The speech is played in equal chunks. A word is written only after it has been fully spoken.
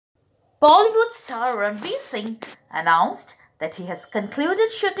Bollywood star Ranveer Singh announced that he has concluded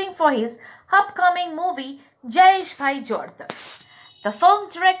shooting for his upcoming movie Jayeshbhai Jordaar. The film,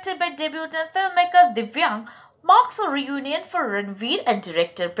 directed by debutant filmmaker Divyang, marks a reunion for Ranveer and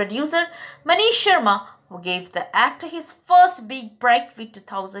director-producer Manish Sharma, who gave the actor his first big break with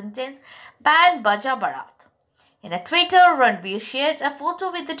 2010's Band Baja Barat. In a Twitter, Ranveer shared a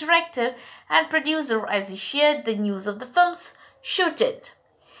photo with the director and producer as he shared the news of the film's shooting.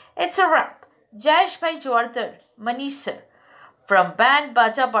 It's a wrap. Jayeshbhai Jordaar, Manish sir. From Band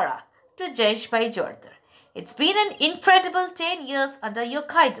Baja Barat to Jayeshbhai Jordaar. It's been an incredible 10 years under your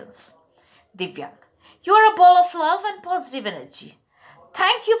guidance. Divyang, you are a ball of love and positive energy.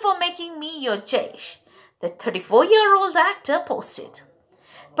 Thank you for making me your Jayesh, the 34-year-old actor posted.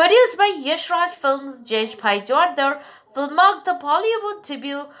 Produced by Yash Raj Films, Jayeshbhai Jordaar will mark the Bollywood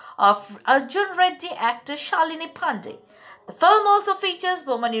debut of Arjun Reddy actor Shalini Pandey. The film also features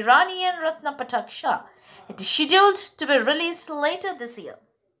Bomani Rani and Ratna Patak Shah. It is scheduled to be released later this year.